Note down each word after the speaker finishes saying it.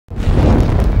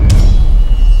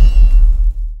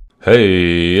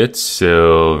Hey, it's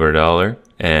Silver Dollar,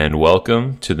 and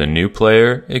welcome to the new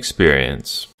player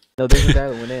experience. No, there's a guy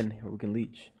that went in. We can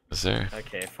leech. Is there?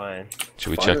 Okay, fine.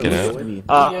 Should we check it out?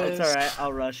 It's alright,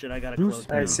 I'll rush it. I got a close.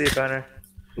 I see, Banner.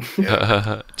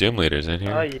 Gym leader's in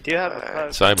Oh, here. you do have a cloak.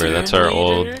 Cyber, that's our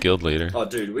old guild leader. Oh,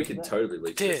 dude, we could totally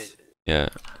leak this. Yeah,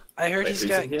 I heard he's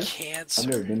got who's in here? cancer. I've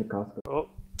never been to Costco. Oh,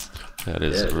 that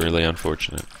is Yeah. really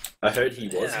unfortunate. I heard he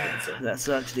was Yeah. cancer. That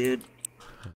sucks, dude.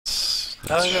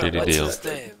 That's a shitty what's deal. his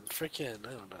name? Freaking,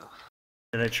 I don't know.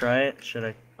 Should I try it? Should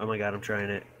I? Oh my god, I'm trying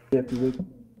it.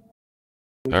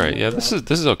 Alright, yeah, this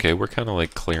is okay. We're kind of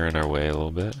like clearing our way a little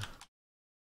bit.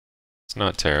 It's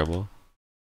not terrible.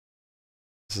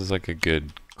 This is like a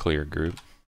good, clear group.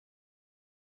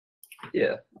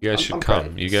 Yeah. You guys should I'm proud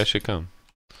come. of You this. guys should come.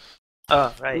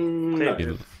 oh, right. No.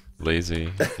 You lazy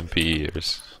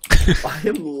NPEers. I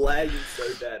am lagging so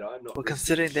bad. I'm not. Well,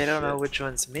 considering they don't know which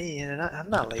one's me, and I'm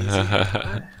not lazy.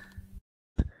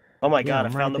 Oh my Yeah, god,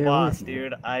 I'm I found right the there boss, with you.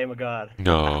 dude. I am a god.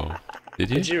 No. Did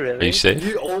you? Did you Are really? you safe?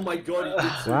 Dude, oh my god. He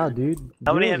did Wow, dude.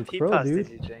 How many Heroes a MP pro, pots dude.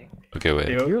 did you drink? Okay, wait.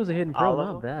 Dude. Heroes a hidden pro, All of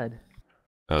not bad.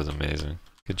 That was amazing.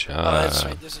 Good Oh, that's job.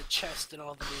 right. There's a chest in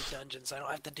all the new dungeons. I don't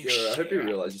have to do Yeah, shit. I hope you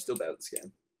realize you're still bad at this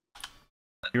game.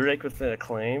 You Rick with the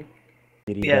acclaim?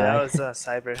 Did he Yeah, die? that was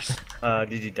Cyber.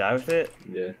 Did you die with it?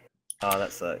 Yeah. Oh,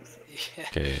 that sucks. Yeah.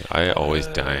 Okay, I always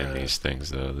die in these things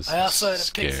though. This I also had is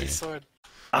a pixie scary. sword.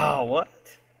 Oh, what?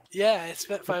 Yeah, I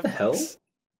spent What 5 the hell? bucks.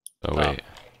 Oh wait.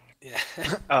 Yeah.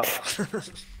 Oh.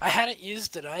 I hadn't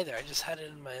used it either. I just had it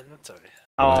in my inventory.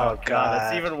 Oh, Oh, god, God.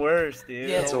 that's even worse, dude.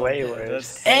 Yeah, It's Oh, way yeah, worse.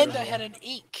 That's And I terrible. had an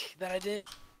ink that I did.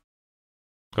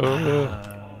 Oh,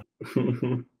 Uh,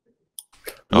 oh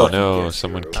Lucky no! guess,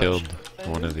 Someone you're killed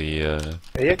one of the Are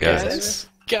you okay, guys.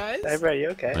 Guys? Cyber, are you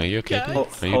okay? Are you okay? Guys? Dude? oh,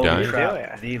 Are you holy dying? crap,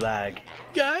 Yeah. the lag.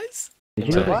 Guys? Did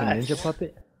you know Why? there's a ninja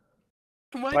puppet?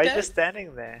 Am I Why are you dead? just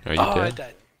standing there? Are you Oh, I dead?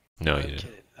 died. No, I'm you didn't.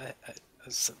 kidding. I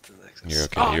was something like this. You're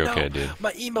okay. Oh, You're no. okay, dude.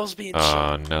 My emo's being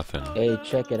Oh, shit. nothing. Hey,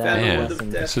 check it out. Man, Listen,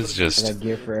 this is I just got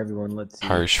gear for everyone. Let's see.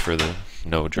 harsh for the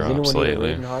no Does anyone drops need a lately.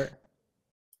 raging heart?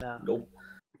 No. Nope.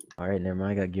 Alright, never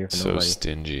mind. I got gear for So nobody.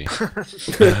 stingy.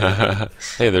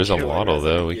 Hey, there's a Sure, lotto guys,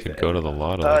 though. I We get could that. go to the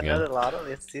lotto Oh, again. another lotto?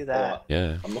 Let's do that.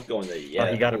 Yeah. I'm not going there Oh,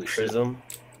 yet. you got a Holy shit. prism?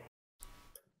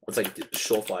 It's like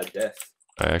surefire death.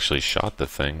 I actually shot the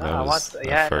thing. No, That I was want. at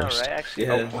Yeah, I know, first. right? Actually,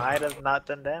 Yeah. I might have not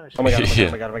done damage. Oh my god, oh my god, Yeah.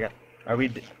 oh my god, oh my god. Are we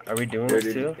doing Dude,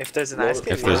 this too? If there's an Well, ice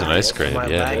skate, If there's an yeah. ice grade, Am I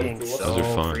yeah. lagging Those so are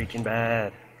fun. freaking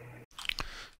bad?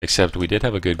 Except we did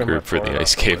have a good From group a for the far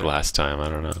ice off cave away. last time. I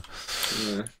don't know.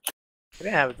 Yeah. We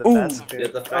didn't have the Ooh. best Yeah,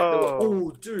 group. the fact that we're. Oh,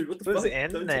 Oh, dude, what the who's fuck?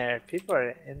 in Don't- there? People are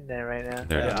in there right now.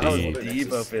 They're Yeah, I was deep.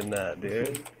 deep up in that,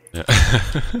 dude. Yeah.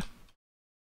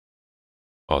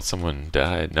 Oh, someone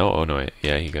died. No, oh no, wait.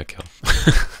 Yeah, he got killed.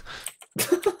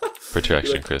 Protection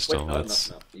You're like, crystal. wait, oh, That's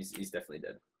no. He's definitely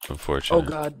dead. unfortunate. Oh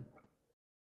god.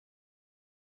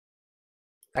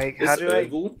 Like, This how do I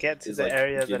oval get to is, the like,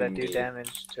 area that I giving do me-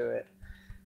 damage to it?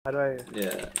 How do I?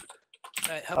 Yeah.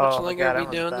 Alright, how much Oh my longer god, are I we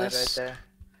almost doing died this? right there.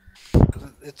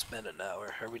 It's been an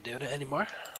hour. Are we doing it anymore?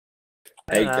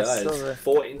 Hey Yeah, guys, silver.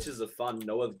 4 inches of fun.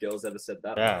 No other girls ever said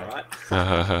that. Yeah.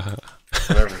 Alright.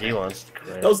 Whatever he wants to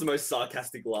create. That was the most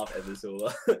sarcastic laugh ever,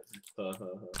 Silver.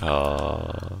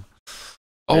 Oh.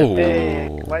 Red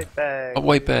bag, Oh. white bag. A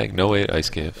white bag. No wait, ice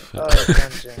cave. Oh,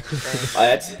 dungeon. Dang. I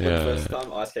actually, Yeah. the first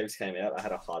time Ice Caves came out, I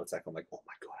had a heart attack. I'm like, oh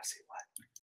my god, I see why.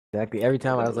 Exactly. Every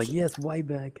time I was like, yes, white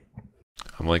bag.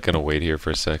 I'm like gonna wait here for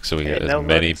a sec so we Hey, get as no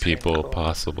many loading screen, people cool.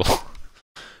 possible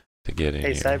to get in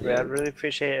Hey, here. Cyber, I'd really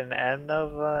appreciate an M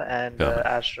Nova and Yeah.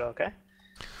 Astro, okay?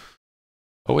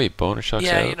 Oh wait, boner shock's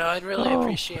Yeah, out. you know, I'd really Oh,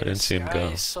 appreciate I didn't see him a go.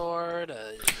 sky sword,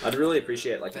 a I'd really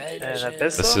appreciate like Veg- And Shit.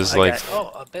 Abyssal? This is I like-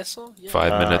 got- oh, abyssal. Yeah.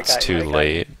 5 minutes I got you, too I got you.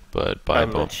 late, but bye,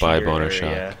 I'm a bye cheater, boner shock.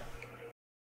 yeah.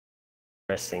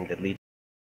 Pressing delete.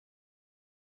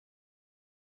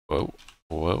 Whoa,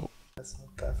 whoa. That's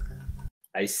not tough.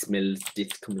 I smell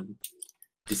this coming.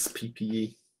 This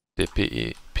PPE.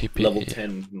 PPE. PPE. Level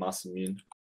 10 mass immune.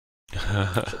 Shut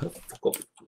the fuck up.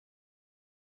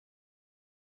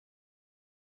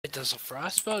 It does a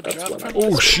frostbow That's drop what I- from Oh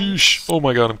this? sheesh! Oh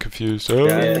my god, I'm confused. Yeah,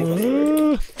 I think that's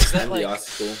Ah. Is that And the like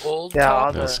icicle. old Yeah, top all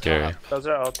or That's scary. top? Those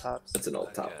are all tops. That's an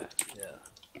old top. Okay,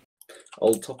 yeah.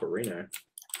 Old Toporino.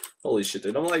 Holy shit,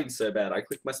 dude. I'm lagging so bad. I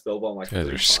clicked my spell bomb like You guys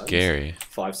 3 are times. scary.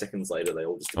 5 seconds later, they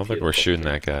all just I don't think appeared we're fucking shooting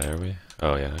dead. that guy, are we?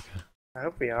 Oh yeah, okay. I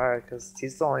hope we are, because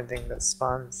he's the only thing that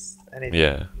spawns anything.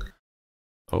 Yeah.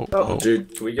 Oh, Oh, oh.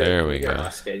 dude, can we get, There can we get go.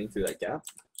 ice skating through that gap?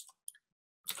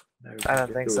 No, I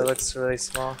don't think so. It. It's really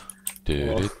small.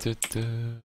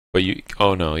 Du-du-du-du. But you,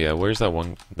 oh no, yeah, where's that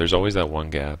one? There's always that one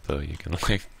gap though. You can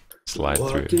like slide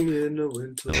through. Walking in the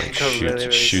winter. And like Go really,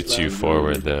 really shoots you slow.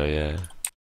 forward though, yeah.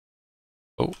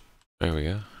 Oh, there we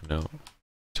go. No.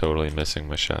 Totally missing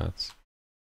my shots.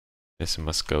 Missing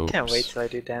my scopes. Can't wait till I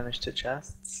do damage to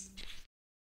chests.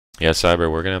 Yeah,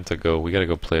 Cyber, we're gonna have to go. We gotta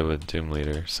go play with Doom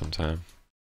Leader sometime.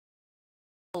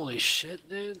 Holy shit,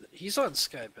 dude. He's on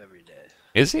Skype every day.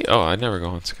 Is he? Oh, I never go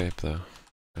on Skype though.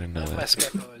 I didn't know My that.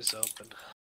 Skype always open.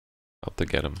 I'll have to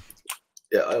get him.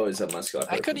 Yeah, I always have my Skype.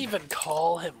 I could open. even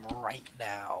call him right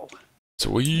now.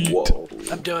 Sweet. Whoa.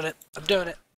 I'm doing it. I'm doing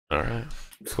it. All right.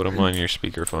 Put him on your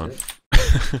speakerphone.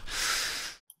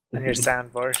 And your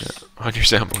soundboard. On your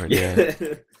soundboard,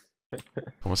 yeah.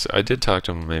 Yeah. I did talk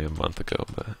to him maybe a month ago,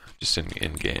 but just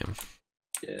in game.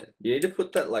 Yeah. You need to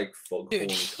put that like foghorn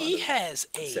Dude, he kind has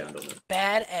of a sound on it.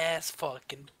 badass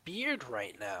fucking beard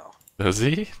right now. Does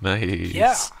he? Nice.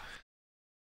 Yeah.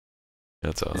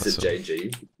 That's Is awesome. it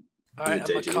JG? Alright, Is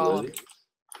I'm it gonna call him. worthy?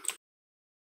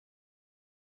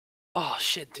 Oh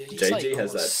shit, dude. He's JG like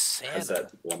has almost has Santa.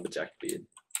 that lumberjack beard.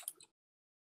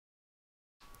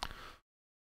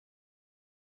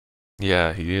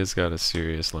 Yeah, he has got a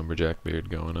serious lumberjack beard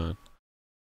going on.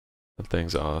 That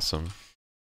thing's awesome.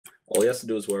 All he has to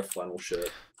do is wear a flannel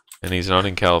shirt. And he's not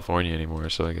in California anymore,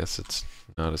 so I guess it's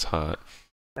not as hot.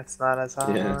 It's not as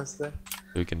hot, Yeah. honestly.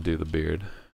 We can do the beard.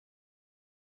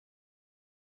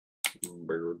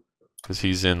 Bird. Because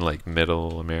he's in like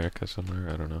middle America somewhere,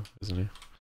 I don't know, isn't he?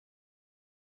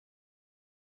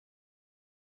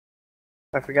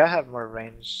 I forgot I have more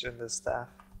range in this staff.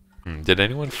 Did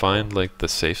anyone find like the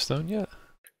safe zone yet?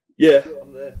 Yeah,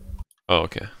 I'm there. Oh,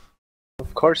 okay.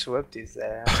 Of course, Whoopty's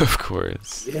there. Of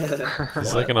course. Yeah.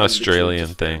 It's like an Australian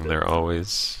thing. They're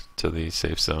always to the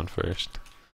safe zone first.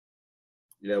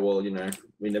 Yeah, well, you know,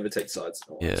 we never take sides.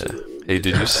 No, Yeah. absolutely. Hey,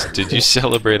 did you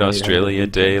celebrate Australia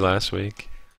Day last week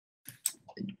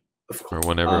Of or course.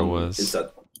 whenever it was? Is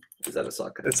that a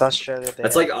sarcasm? It's Australia Day.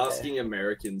 That's like every day. asking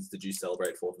Americans, did you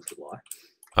celebrate 4th of July?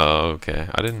 Oh, okay.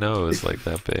 I didn't know it was like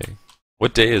that big.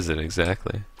 What day is it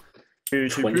exactly?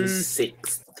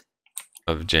 26th.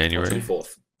 Of January?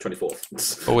 24th.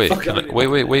 24th. Oh wait, Fuck, can I I, don't wait,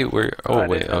 even wait, know. wait. Where? Oh I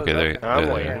wait. didn't know Okay, that. there. I'm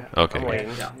there, waiting. there. Okay. I'm waiting.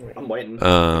 Yeah, I'm waiting.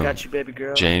 Got you, baby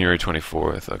girl. January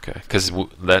 24th. Okay, because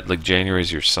that like January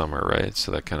is your summer, right?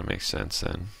 So that kind of makes sense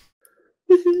then.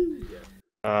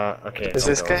 Okay. Does I'll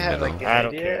this go. guy have like middle. I an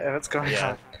don't idea care. of what's going Yeah,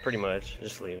 on? pretty much.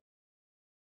 Just leave.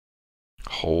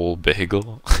 Whole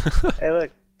bagel. Hey,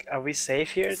 look, are we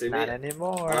safe here? See Not me?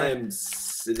 anymore. I am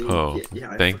sitting. Oh,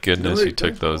 yeah, thank goodness no, you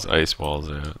took don't. those ice walls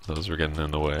out. Those were getting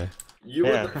in the way. You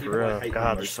Yeah, are the for people I real. hate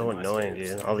God, they're most so in my annoying, schools.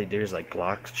 dude. All they do is like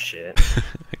block shit.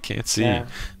 I can't see. Yeah.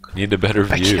 Need a better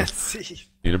I view. can't see.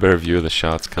 Need a better view of the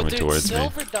shots But coming dude, towards me.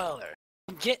 Silver Dollar.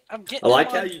 I'm getting I like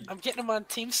him how on, you- I'm getting him on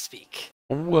TeamSpeak.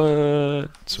 What?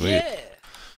 Sweet. Yeah.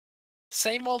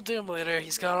 Same old Doom Leader.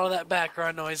 He's got all that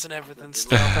background noise and everything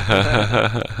still.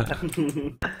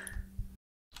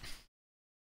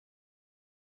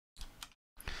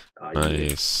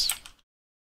 Nice.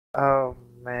 Oh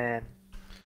man.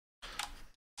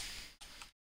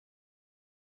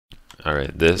 All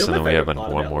right, this, You know and then my we have favorite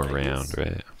part one about more Vegas? round,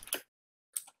 right?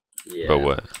 Yeah. But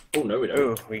what? Oh no, we don't.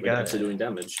 Ooh, we We're got actually it. doing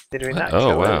damage. Did we What? not Oh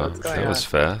kill it? wow, What's going that on? was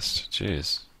fast.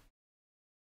 Jeez.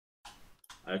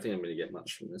 I don't think I'm gonna get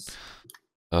much from this.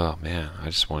 Oh man, I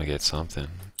just want to get something.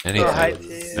 Oh, Anything. hi,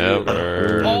 team.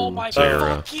 Never. Oh my Zero.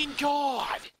 fucking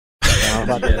god! Now I'm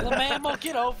about to- Lamamo,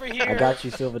 get over here! I got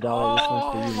you, Silver Dollar. This one's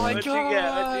for Oh you, my man. What you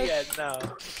get? What you get? No.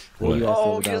 What you got,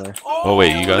 Oh, Silver Dollar? Oh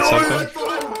wait, you got No, something? I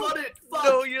thought I got it. Fuck,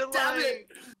 No, you're damn lying. it.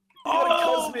 You got a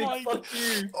Oh cosmic. my Fuck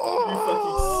you. Oh.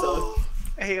 You fucking suck.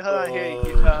 Hey, hold on here.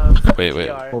 Oh. You, Wait, wait.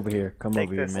 TR. Over here. Come Take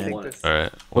over here, this, man. take this. All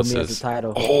right, Put what's me as this? the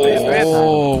title.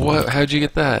 Oh, what? How'd you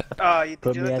get that? Oh, you,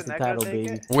 Put did you me let as the the Negro title, take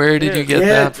baby. it? Where did you get Yeah,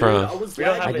 that dude, from? I was We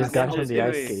don't lagging. have I it. just got Let's from the do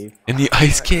ice it. cave. In the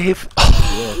ice cave?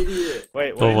 Yeah. Idiot.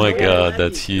 Wait, Oh my wait. god, Lagging.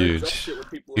 that's You don't drop huge. shit when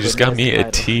people You are just Put got me me as a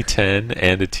the title. T10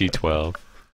 and a T12.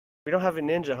 We don't have a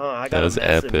ninja, huh? I got That was a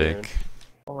massive epic.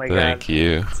 Oh my Thank god.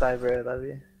 you. Cyber, I love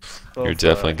you. One. You're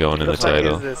definitely going in The the fuck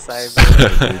title. is this,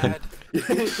 Cyber? god. You're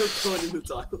going in the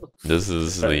title. This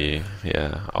is the,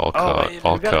 yeah, all Oh, cog. wait,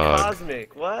 All you got a cog.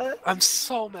 cosmic. What? I'm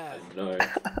so mad. No.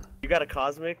 You got a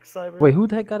cosmic, Cyber? Wait, who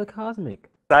the heck got a cosmic?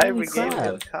 Cyber Holy gave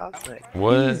crap. me Cosmic.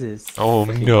 What? Jesus. Oh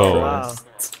Fucking no. Wow.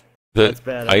 The That's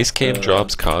bad. ice cave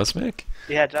drops cosmic?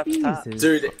 Yeah, drop the top. Jesus.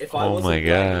 Dude, if I Oh wasn't my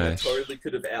lagging, I gosh. totally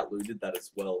could have outlooted that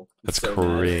as well. That's So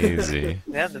mad. crazy.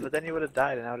 Yeah, but then you would have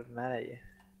died and I would have been mad at you.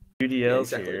 UDL's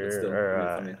Yeah, exactly, but still, here. Or, really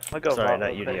funny. I'm gonna go sorry, vault not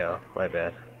real quick. UDL. My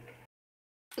bad.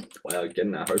 Wow,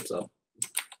 getting our hopes up.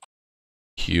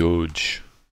 Huge.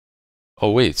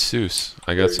 Oh wait, Seuss.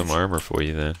 I got some Huge. armor for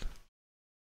you then.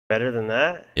 Better than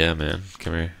that? Yeah, man.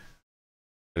 Come here.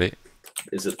 Ready?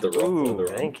 Is it the rock or Ooh, the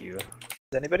rum? thank you. Is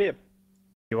anybody a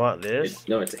You want this?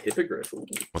 No, it's a hippogriff.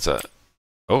 What's that?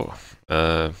 Oh,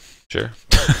 sure.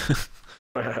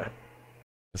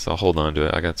 Guess I'll hold on to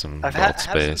it. I got some I've vault had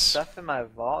some space. stuff in my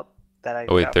vault that I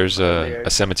Oh wait, got there's from earlier. a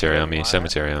cemetery on me. Why?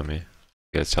 Cemetery on me.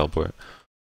 You guys teleport.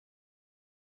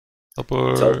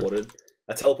 Teleport. Teleported.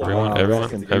 I teleported. Everyone, Oh, everyone,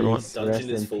 rest in everyone. peace, Dungeon rest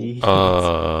is in full. peace.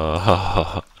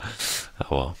 Oh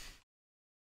well.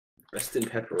 Rest in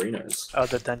pepperinos. Oh,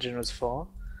 the dungeon was full?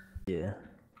 Yeah.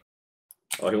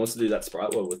 Oh, he wants to do that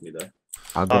sprite world with me though.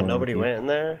 I'll go Oh, in nobody with you. went in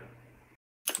there?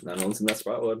 No one's in that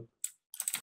sprite world.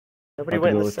 Nobody I'll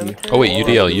went in go the with you. cemetery? Oh wait, Oh,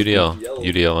 UDL, it was UDL,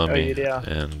 UDL on Oh, me, UDL.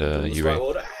 and The you sprite right.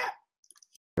 world.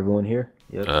 Everyone here?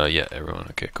 Yep. Yeah, everyone.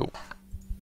 Okay, cool.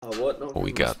 Oh, what? No,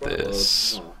 We the got sprite world.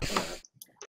 this. Oh, alright.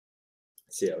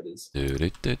 See how it is. Do, do,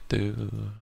 do,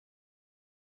 do.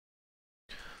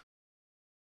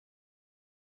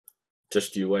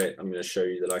 Just you wait. I'm going to show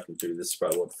you that I can do this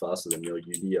sprite world faster than your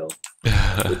UDL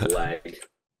with lag.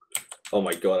 Oh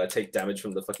my god, I take damage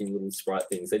from the fucking little sprite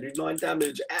things. They do 9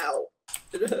 damage. Ow!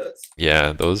 It hurts.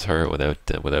 Yeah, those hurt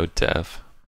without def.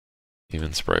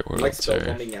 Even sprite I'm like worlds spell are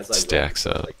bombing as I stacks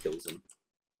run, up. that kills him.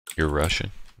 You're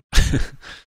rushing.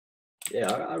 Yeah,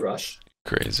 I rush.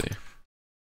 Crazy.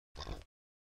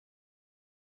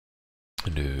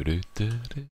 Do, do, do,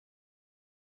 do.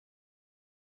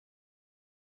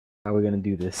 How are we gonna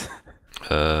do this?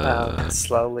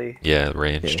 Slowly. Yeah,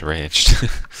 ranged, Okay. ranged.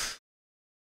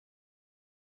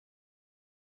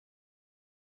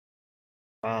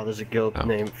 Wow, there's a guild Oh.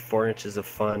 named 4 Inches of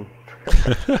Fun.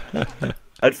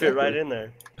 I'd fit right in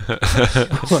there.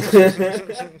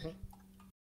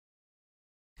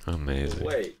 Amazing.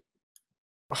 Wait,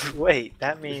 Wait,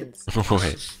 that means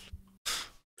Wait.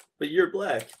 but you're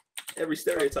black. Every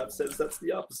stereotype says that's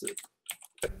the opposite.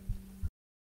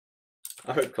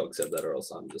 I heard Cog said that, or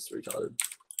else I'm just retarded.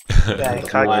 yeah, Why?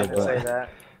 Kogmaw can say that.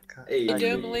 Hey,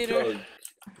 Doom Cog. leader.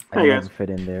 I Hey, never guys. fit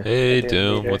in there. Hey, I didn't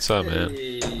Doom, either. what's up, man?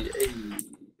 Hey.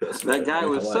 That guy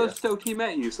was How so are ya? stoked he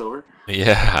met you, Silver.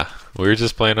 Yeah, we were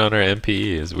just playing on our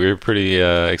NPEs. We were pretty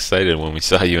excited when we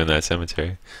saw you in that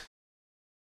cemetery.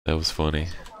 That was funny.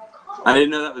 I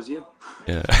didn't know that was you.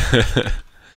 Yeah.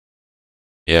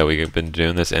 Yeah, we've been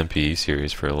doing this NPE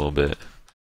series for a little bit.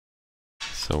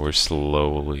 So we're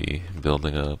slowly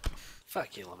building up.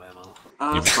 Fuck you, Lamamo.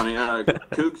 That's funny.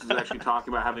 Kooks is actually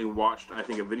talking about having watched, I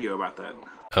think, a video about that.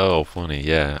 Oh, funny,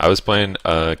 yeah. I was playing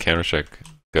Counter-Strike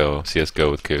Go,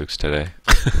 CSGO with Kooks today.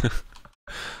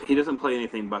 He doesn't play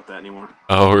anything but that anymore.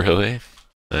 Oh, really?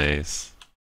 Nice.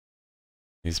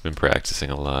 He's been practicing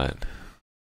a lot.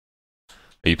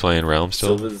 Are you playing Realm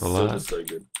still Silver's a lot? so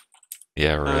good.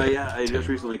 Yeah, right. Yeah, I Same. just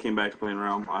recently came back to playing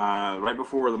Realm, right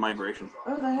before the migration.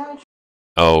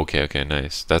 Oh, okay,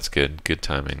 nice. That's good. Good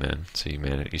timing then. So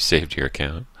you saved your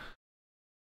account.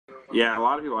 Yeah, a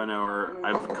lot of people I know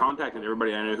I've contacted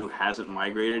everybody I know who hasn't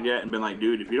migrated yet and been like,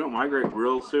 dude, if you don't migrate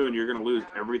real soon, you're going to lose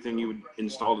everything you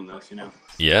installed in this, you know?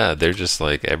 Yeah, they're just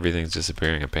like, everything's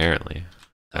disappearing apparently.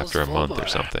 That was After a month or Volmar.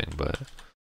 something, but...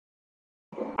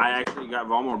 I actually got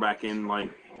Volmar back in like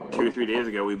 2 or 3 days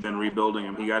ago. We've been rebuilding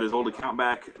him. He got his old account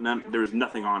back. There was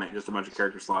nothing on it, just a bunch of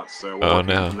character slots. So we're Oh, working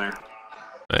no. from there.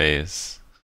 Nice.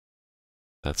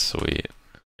 That's sweet.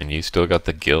 And you still got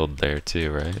the guild there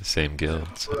too, right? Same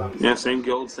guild. So. Yeah, same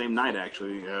guild, same night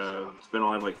actually. It's been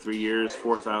alive like 3 years,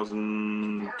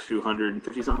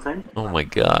 4,250 something. Oh my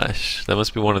gosh. That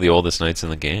must be one of the oldest nights in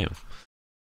the game.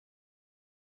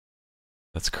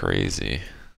 That's crazy.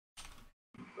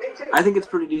 I think it's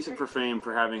pretty decent for fame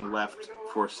for having left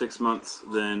for 6 months,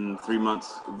 then 3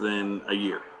 months, then a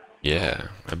year. Yeah,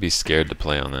 I'd be scared to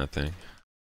play on that thing.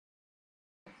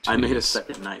 I made a Jeez.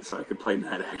 second night so I could play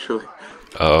night actually.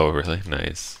 Oh, really?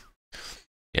 Nice.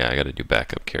 Yeah, I gotta do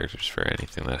backup characters for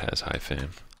anything that has high fame.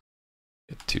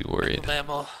 Get too worried.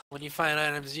 Lamamo, when you find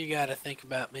items, you gotta think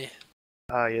about me.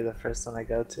 Oh, you're the first one I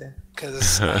go to.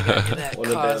 Because I got you that What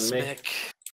about me?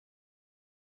 cosmic.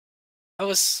 I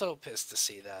was so pissed to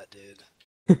see that, dude.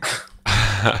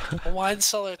 A wine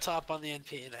cellar top on the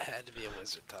NP, and it had to be a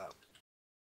wizard top.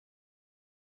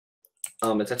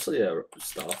 It's actually a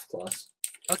staff class.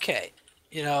 Okay,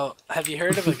 you know, have you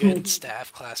heard of a good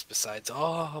staff class besides?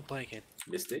 Oh, blanket.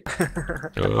 Mystic.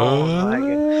 Oh my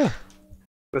god.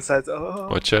 Besides, oh,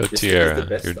 Watch out, This is the Tiara.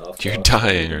 best You're stuff,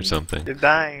 dying or something. you're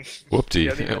dying. Whoopty. You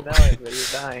don't even know it, but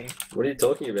you're dying. What are you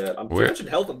talking about? I'm Where- 200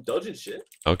 health. I'm dodging shit.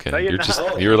 Okay, No, you're you're just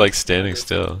not. you were like standing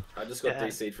still. I just got Yeah.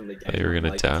 DC'd from the game. thought you were gonna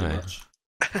like, too die. much.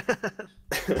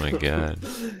 Oh my god.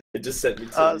 It just sent me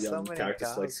to Oh, the so many character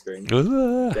select cows. screen.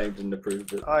 Ah. Game didn't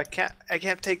approve it. Oh, I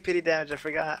can't take pity damage. I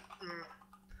forgot.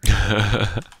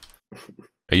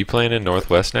 Are you playing in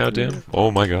Northwest now, Doom? Oh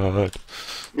my god.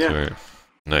 Yeah. Sorry.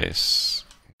 Nice.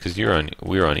 Because we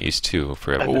were on East too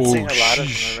forever. I've been seeing a lot of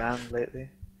sheesh. them around lately.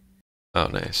 Oh,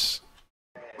 nice.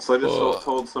 So I just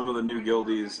told some of the new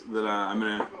guildies that I'm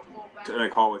gonna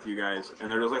call with you guys,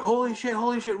 and they're just like, holy shit,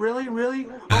 really? Oh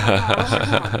my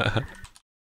god.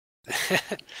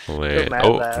 Wait. Mad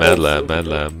Oh, Lab. Mad Lab, Mad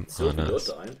Lab. Oh, Silver, no. you're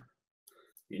dying.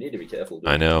 You need to be careful. Dude.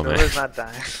 I know, man. Silver's not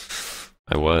dying.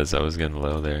 I was getting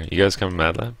low there. You guys coming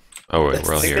Mad Lab? Oh wait,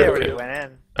 we're I all think here. they already Okay. went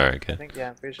in. Alright, I good. think, yeah,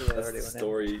 I'm pretty sure they That's already the went in.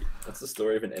 story. That's the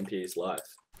story of an NPE's life.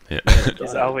 Yeah. Man,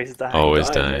 He's I'm always dying. Always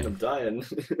dying. dying. Man, I'm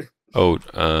dying.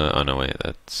 Oh no, wait.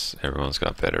 That's everyone's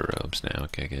got better robes now.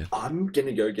 Okay, good. I'm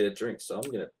gonna go get a drink, so I'm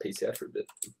gonna peace out for a bit.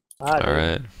 Ah, dude, All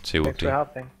right. See what Thanks we for do.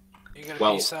 helping. You're gonna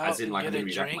Well, peace out as in and like I'm get gonna a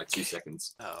be back in drink? like 2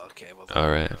 seconds. Oh, okay. Well, All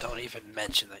right. don't even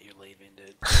mention that you're leaving,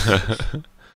 dude.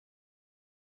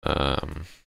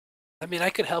 I mean, I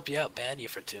could help you out, ban you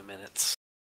for 2 minutes.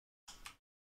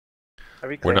 Are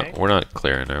we We're clearing? not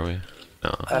clearing, are we?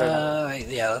 No. I don't know.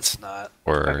 Yeah, that's not.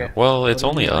 Or Okay. well, it's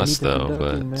What do you only mean? I us need to though, conduct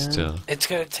but you, man. still. It's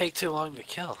gonna take too long to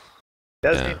kill. It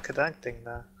does Yeah. need conducting,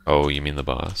 though. Oh, you mean the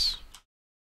boss?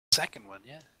 Second one,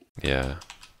 yeah. Yeah,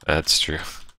 that's true.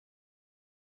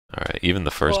 All right, even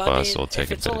the first Well, I boss mean, will take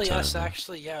if a it's bit of only time. us, though.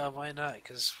 actually, yeah, why not?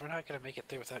 Because we're not gonna make it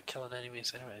through without killing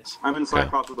enemies, anyways. I'm in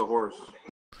Cyclops with a horse.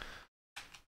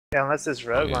 Yeah, unless this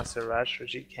rogue yeah. wants to rush,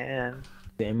 which he can.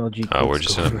 The MLG. Oh, we're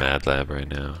just in a quickscoper. Mad Lab right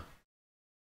now.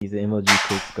 He's an MLG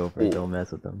quickscoper. Don't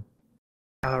mess with him.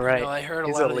 All You right. know, I heard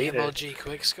He's a lot a of the leader. MLG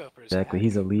quickscopers. Exactly.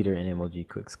 He's a leader in MLG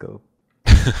quickscope.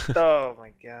 Oh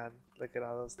my god. Look at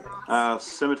all those things.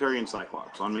 Cemetery and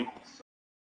Cyclops on me.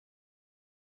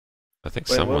 I think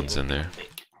Wait, someone's what? in there.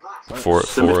 Four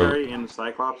Cemetery and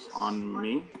Cyclops on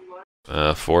me.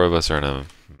 of us are in a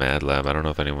Mad Lab. I don't know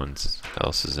if anyone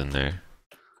else is in there.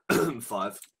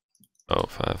 5, Oh,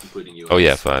 5. including you. Oh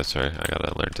yeah, 5. Sorry, I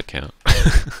gotta learn to count.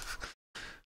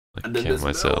 Like And then count there's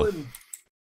myself.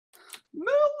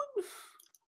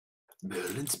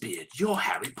 Merlin's beard. You're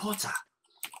Harry Potter.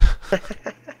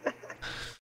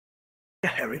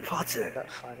 Harry Is Potter. that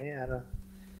funny? I don't.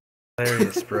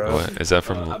 Hilarious, bro. What is that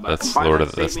from? I'm That's By Lord that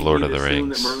of that's statement, Lord you'd of the assume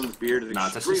Rings. That Merlin's beard is Nah,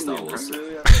 it's actually extremely Star Wars.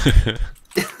 impressive.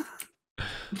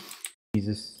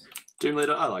 Jesus. Doom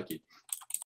Leader, I like you.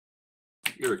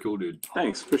 You're a cool dude.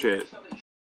 Thanks, appreciate it.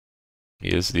 He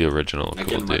is the original cool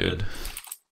Again, my dude. bad.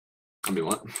 I mean,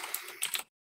 what? You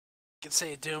can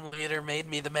say Doom Leader made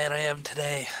me the man I am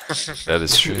today. That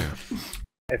is true.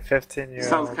 A 15-year-old.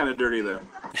 Sounds kind of dirty though.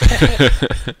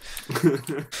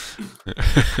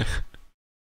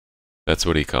 That's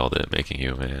what he called it, making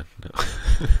you a man. No.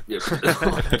 Yep.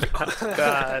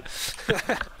 God.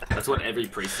 That's what every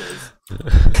priest says.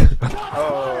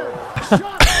 Oh.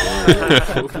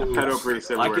 Pedo priest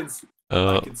I everywhere. can,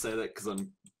 I can say that because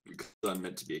I'm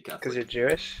meant to be a Catholic. Because you're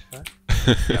Jewish? Huh?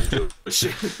 Yeah, I'm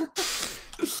Jewish.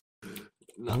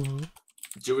 No.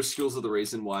 Jewish schools are the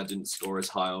reason why I didn't score as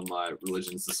high on my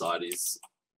religion societies.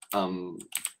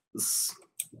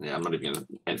 Yeah, I'm not even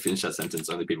gonna finish that sentence.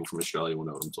 Only people from Australia will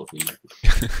know what I'm talking about.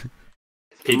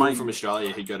 People from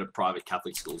Australia who go to private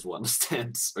Catholic schools will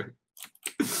understand. So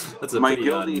that's a My pretty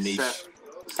guildie niche.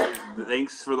 said,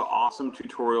 thanks for the awesome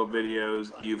tutorial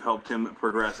videos. You've helped him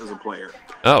progress as a player.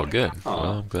 Oh, good. Aw.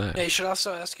 Well, I'm glad. Yeah, you should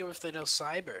also ask him if they know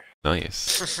cyber.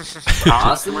 Nice.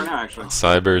 I'll ask him right now, actually.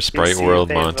 Cyber Sprite see if World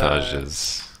they've,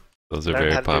 montages. Those are Learn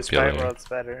very how to do Sprite popular. Worlds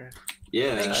better.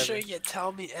 Yeah. Make sure you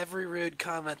tell me every rude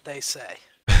comment they say.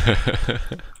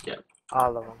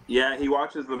 All of them. Yeah, he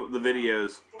watches the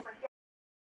videos.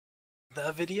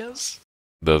 The videos?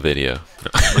 The video.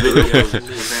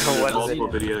 Videos, What is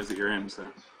multiple it? videos that you're in. So.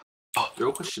 The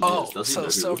real question Oh, is, does he so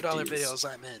know who $7 Woody is? videos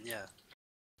I'm in, yeah.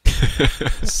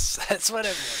 That's what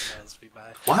everyone knows me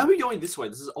by. Why are we going this way?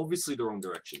 This is obviously the wrong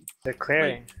direction. They're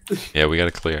clearing. Yeah, we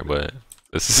gotta clear, but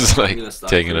this is like gonna start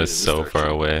taking clearing us in this so far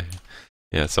direction. away.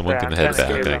 Yeah, someone Yeah, can I'm head trying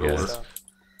to back, clear I the whole guess. stuff.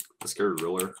 Let's go,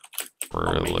 Ruler.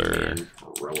 Ruler.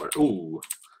 Ruler. Ooh.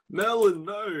 Melon,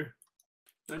 no.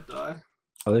 Don't die.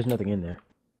 Oh, there's nothing in there.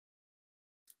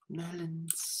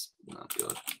 Melons. Oh,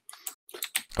 God.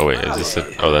 Oh wait, is this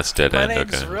a, oh that's dead My end,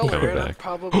 name's okay. Riller, Coming and I'm back.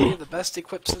 probably the best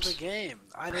equipped in the game.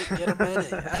 I didn't get a many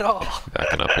at all.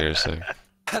 Backing up here a sec.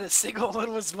 Not a single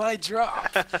one was my drop.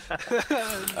 I mean,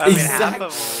 half Exactly.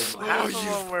 of them. Oh, Half of you-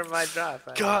 them were my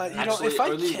drop. God, you know, Actually, if I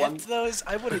only kept one- those,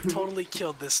 I would have totally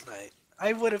killed this night.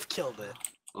 I would have killed it.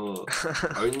 Oh,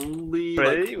 only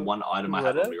Really? like one item I have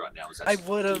on Would've? me right now is I actually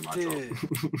would have, my dude.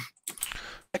 job.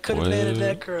 I could have made a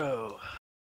What? necro.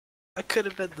 I could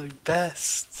have been the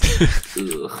best.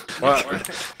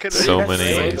 Ugh. So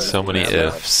many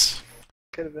ifs.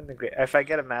 Could have been the great. If I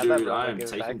get a mad lab, Dude, I I'll am give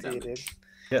it taking back to you, dude. damage.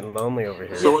 Getting lonely over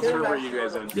here. So what server are you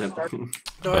guys in?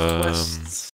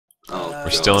 Northwest. Oh, We're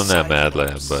still in that mad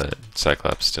lab, Cyclops. but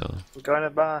Cyclops still. We're going to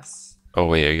boss. Oh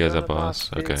wait, are you guys Go at to boss?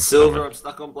 boss, Okay. please. Silver, I'm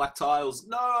stuck on black tiles.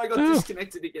 No, I got Ooh.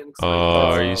 disconnected again. 'cause Oh,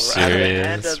 my- are you right at the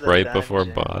end serious? of the Right before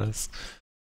dungeon. boss?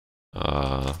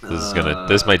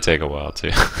 This might take a while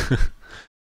too.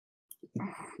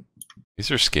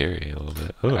 These are scary a little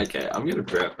bit. Oh, Okay, I'm gonna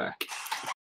bring it back.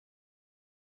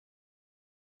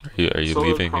 are you Solo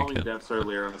leaving crawling again? deaths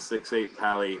earlier on a 6-8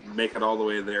 pally, make it all the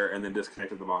way there, and then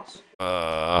disconnect at the boss.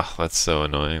 That's so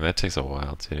annoying. That takes a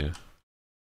while too.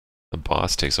 The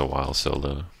boss takes a while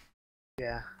solo.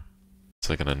 Yeah. It's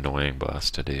like an annoying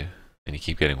boss to do, and you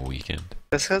keep getting weakened.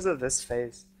 Just because of this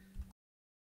phase.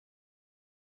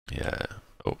 Yeah.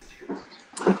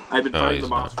 I've been Oh, fighting he's the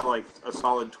boss not. for like a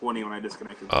solid 20 when I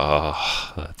disconnected.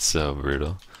 Oh, that's so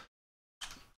brutal.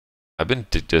 I've been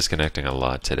disconnecting a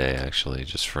lot today, actually,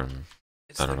 just from.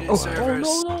 It's I don't the know new why. servers.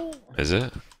 Is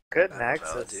it? Good I don't know,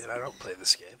 nexus. dude. I don't play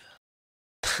this game.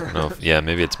 I don't know if, yeah,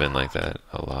 maybe it's been like that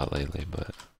a lot lately,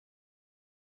 but.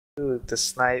 Ooh, the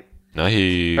snipe.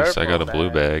 Nice! I got a Purple blue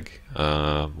bag,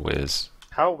 Wiz,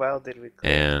 How well did we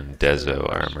clear and this? Dezo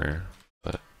armor.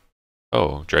 But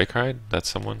oh, Drake Ride? That's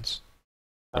someone's?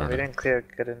 I Oh, don't we know. didn't clear it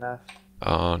good enough.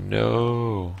 Oh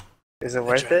no! Is it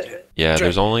worth it? Yeah, Drake.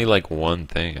 there's only like one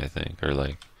thing I think, or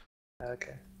like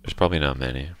Okay. there's probably not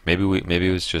many. Maybe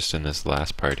it was just in this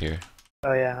last part here.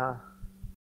 Oh yeah, huh?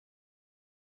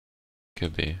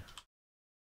 Could be.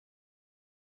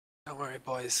 Don't worry,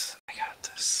 boys. I got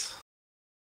this.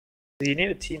 Do you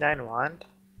need a T9 wand?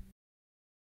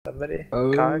 Somebody?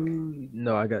 Oh, Cog?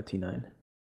 no, I got T9.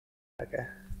 Okay.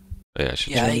 Oh, yeah, I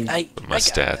should Yeah, just I put my I got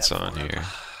stats that on for him. here.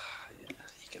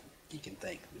 Yeah, you can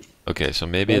thank me. Okay, so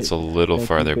maybe it's a little Thank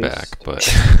you, farther Chris. back, but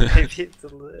Maybe it's a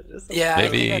little. Yeah, I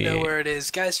think I Maybe- know where it is.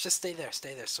 Guys, just stay there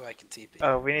so I can TP.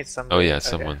 Oh, we need somebody. oh yeah, Okay,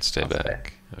 someone stay I'll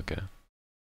back. Okay.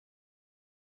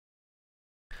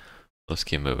 Let's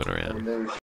keep moving around.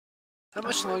 How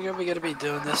much longer are we gonna be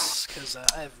doing this? Because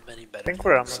I have many better. I think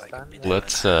we're things almost I could be done.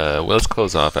 doing. Let's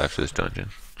close off after this dungeon.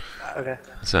 Okay.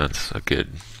 Sounds a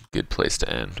good place to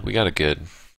end. We got a good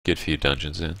few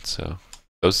dungeons in, so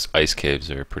those ice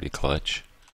caves are pretty clutch.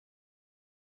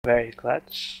 Very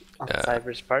clutch on Yeah.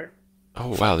 Cyber's part.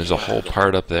 Oh wow, there's a whole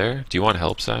part up there. Do you want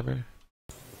help, Cyber?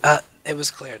 It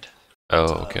was cleared. Oh,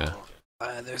 So, okay.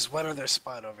 There's one other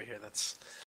spot over here that's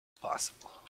possible.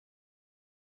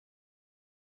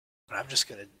 But I'm just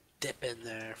gonna dip in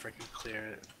there, freaking clear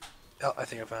it. Oh, I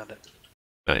think I found it.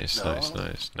 Nice, No.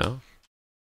 nice. No?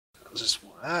 There's just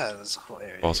there's a whole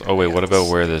area. Also, here. oh wait, Yeah, what about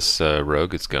this- where this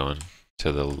rogue is going?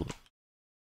 To the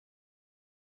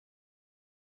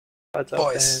What's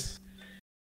Boys.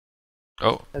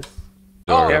 oh Yes.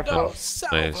 door Oh, open. no,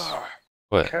 silver! Nice.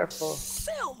 What? Careful.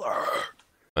 Silver!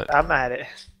 I'm at it.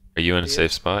 Are you in a Yeah.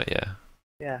 safe spot? Yeah.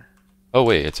 Yeah. Oh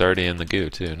wait, it's already in the goo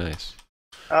too. Nice.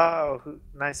 Oh,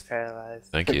 nice paralyzed.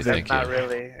 Thank you, Except thank not you.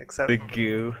 really. Except The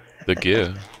goo. The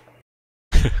goo.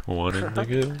 One in the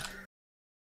goo.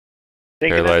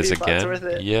 Think an Paralyze MP bot's worth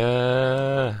again. it?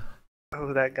 Yeah.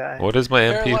 Oh, that guy. What is my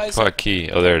MP Paralyze pot key?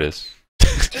 Oh, there it is.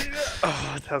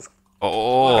 Oh, that was.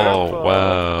 Oh Purple.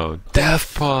 wow,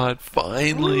 death pot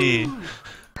finally.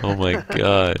 Oh my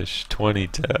gosh, 20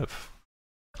 death.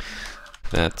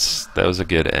 That was a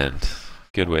good end.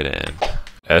 Good way to end.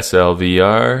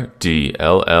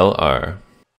 SLVRDLLR.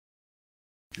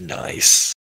 Nice.